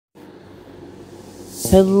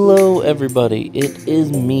Hello everybody, it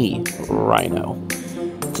is me, Rhino.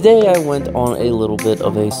 Today I went on a little bit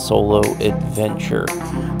of a solo adventure.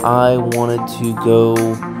 I wanted to go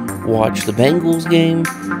watch the Bengals game,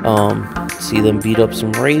 see them beat up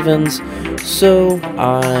some Ravens, so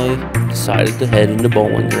I decided to head into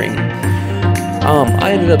Bowling Green.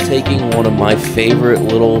 I ended up taking one of my favorite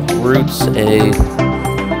little routes, a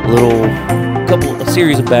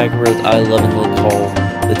series of back roads I lovingly call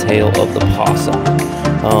the Tale of the Possum.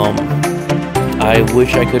 I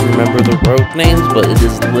wish I could remember the road names, but it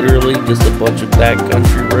is literally just a bunch of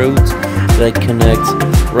backcountry roads that connect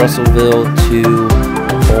Russellville to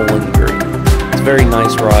Bowling Green. It's a very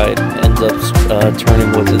nice ride. Ends up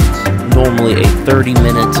turning what is normally a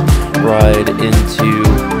 30-minute ride into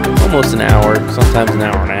almost an hour, sometimes an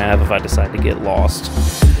hour and a half if I decide to get lost.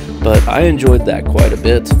 But I enjoyed that quite a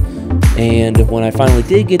bit. And when I finally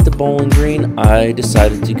did get to Bowling Green, I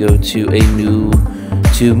decided to go to a new,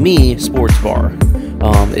 to me, Sportsbar.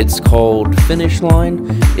 It's called Finish Line.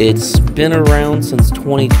 It's been around since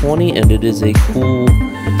 2020, and it is a cool,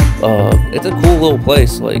 it's a cool little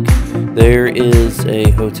place. Like, there is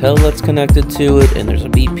a hotel that's connected to it, and there's a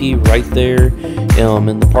BP right there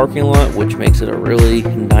in the parking lot, which makes it a really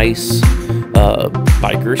nice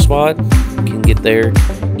biker spot. You can get there,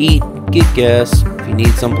 eat, get gas. If you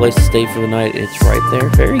need someplace to stay for the night, it's right there.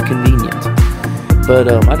 Very convenient. But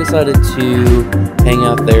I decided to hang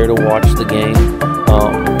out there to watch the game.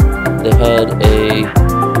 They had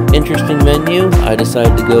a interesting menu. I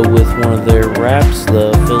decided to go with one of their wraps,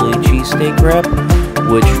 the Philly cheesesteak wrap,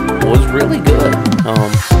 which was really good.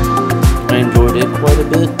 I enjoyed it quite a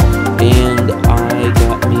bit, and I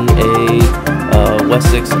got me a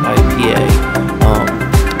Wessex IPA.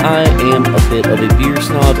 I am a bit of a beer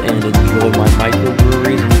snob and enjoy my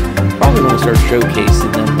microbreweries. Probably want to start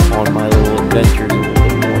showcasing them on my little adventures a little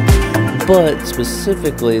bit more. But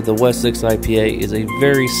specifically, the Wessex IPA is a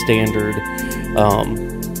very standard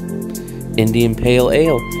Indian Pale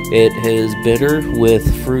Ale. It is bitter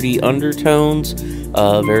with fruity undertones,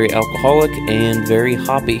 very alcoholic, and very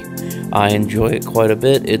hoppy. I enjoy it quite a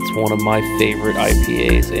bit. It's one of my favorite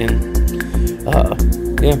IPAs, and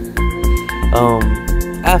yeah.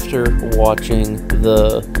 After watching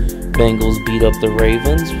the Bengals beat up the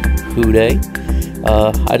Ravens, hooday,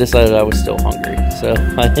 I decided I was still hungry. So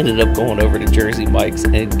I ended up going over to Jersey Mike's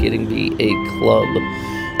and getting me a club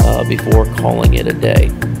before calling it a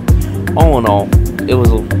day. All in all, it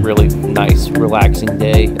was a really nice, relaxing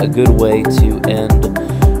day. A good way to end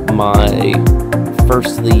my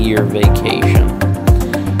first of the year vacation.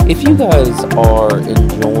 If you guys are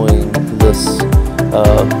enjoying this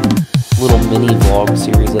little mini vlog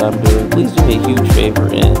series that I'm doing, please do me a huge favor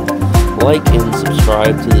and like and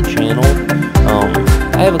subscribe to the channel.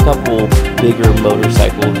 I have a couple bigger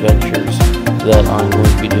motorcycle adventures that I'm going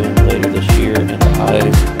to be doing later this year, and I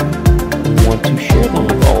want to share them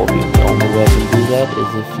with all of you. The only way I can do that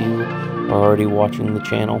is if you are already watching the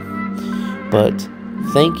channel. But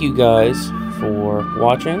thank you guys for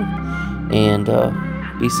watching, and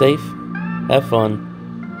be safe, have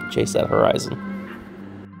fun, chase that horizon.